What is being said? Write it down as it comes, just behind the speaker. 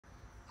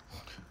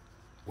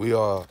We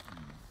are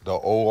the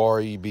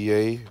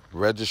OREBA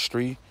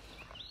registry.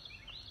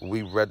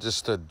 We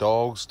register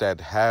dogs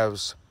that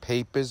have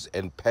papers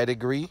and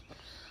pedigree,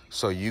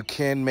 so you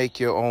can make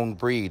your own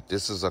breed.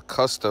 This is a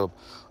custom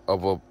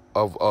of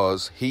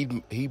us.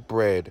 He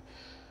bred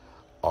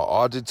a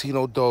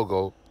Argentino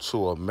Dogo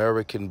to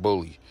American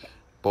Bully.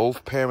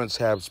 Both parents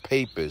have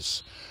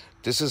papers.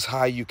 This is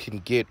how you can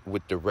get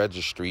with the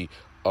registry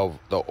of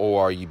the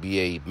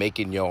OREBA,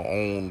 making your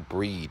own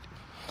breed.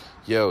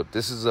 Yo,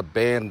 this is a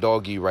band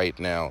doggy right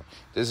now.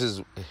 This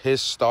is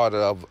his starter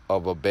of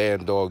a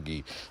band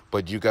doggy.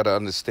 But you got to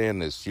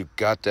understand this. You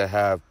got to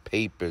have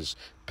papers,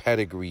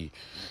 pedigree.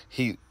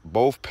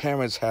 Both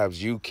parents have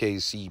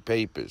UKC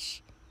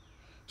papers.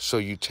 So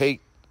you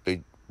take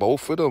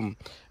both of them.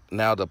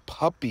 Now the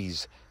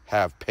puppies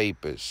have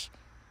papers.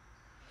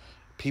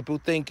 People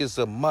think it's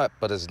a mutt,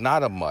 but it's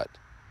not a mutt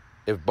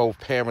if both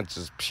parents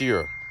is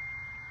pure.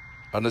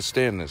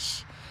 Understand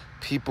this.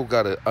 People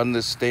got to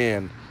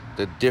understand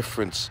the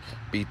difference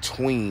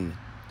between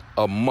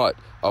a mutt.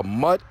 A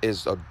mutt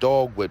is a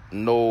dog with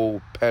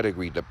no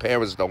pedigree. The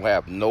parents don't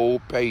have no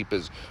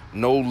papers,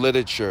 no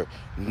literature,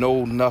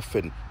 no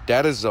nothing.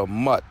 That is a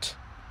mutt.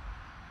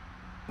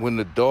 When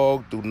the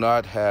dog do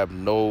not have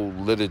no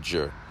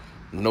literature,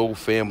 no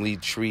family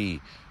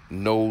tree,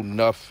 no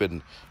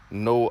nothing,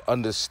 no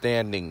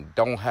understanding,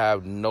 don't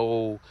have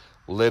no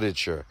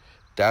literature,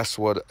 that's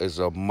what is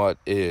a mutt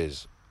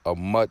is. A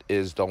mutt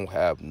is don't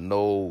have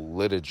no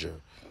literature.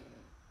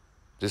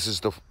 This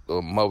is the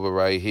mother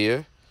right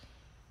here.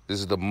 This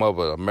is the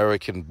mother,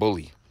 American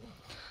Bully.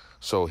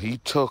 So he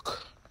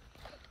took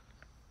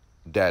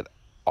that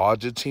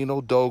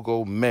Argentino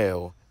Dogo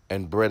male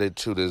and bred it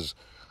to this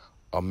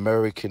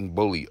American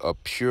Bully, a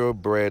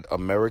purebred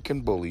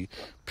American Bully,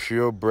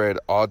 purebred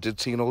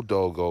Argentino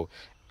Dogo,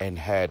 and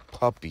had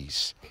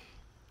puppies.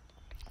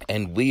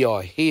 And we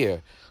are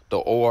here, the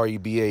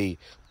OREBA,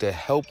 to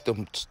help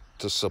them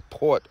to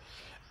support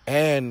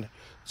and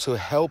to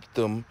help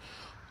them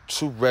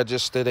to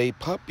register their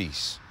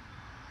puppies.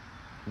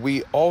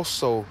 We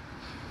also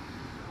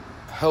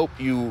help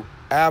you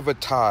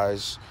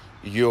advertise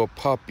your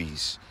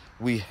puppies.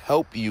 We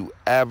help you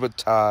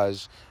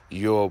advertise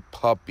your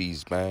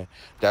puppies, man.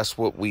 That's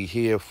what we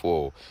here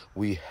for.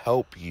 We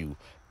help you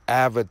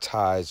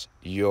advertise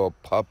your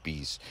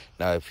puppies.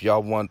 Now, if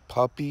y'all want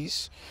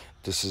puppies,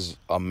 this is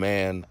a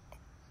man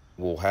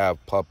will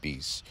have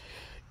puppies.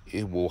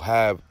 It will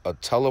have a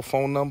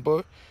telephone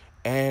number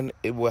and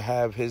it will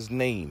have his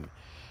name.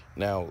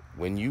 Now,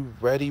 when you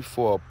ready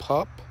for a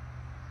pup,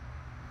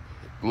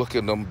 look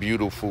at them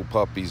beautiful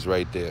puppies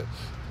right there.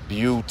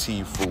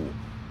 Beautiful.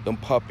 Them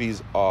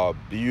puppies are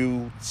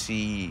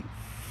beautiful,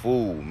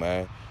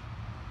 man.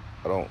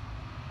 I don't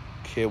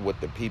care what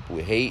the people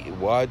hate.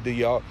 Why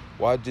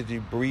did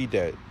you breed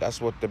that?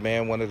 That's what the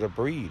man wanted to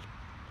breed.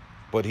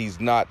 But he's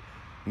not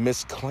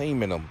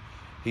misclaiming them.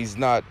 He's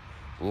not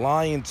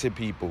lying to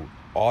people.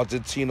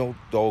 Argentino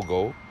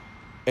Dogo,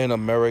 an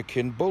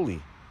American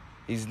Bully.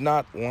 He's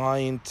not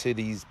lying to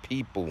these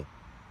people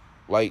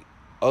like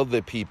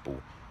other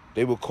people.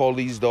 They would call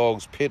these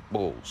dogs pit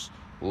bulls.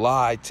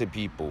 Lie to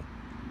people.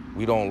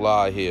 We don't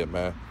lie here,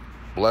 man.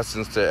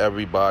 Blessings to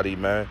everybody,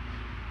 man.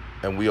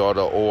 And we are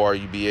the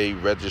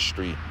OREBA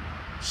registry.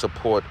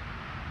 Support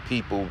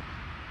people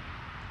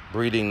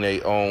breeding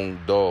their own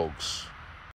dogs.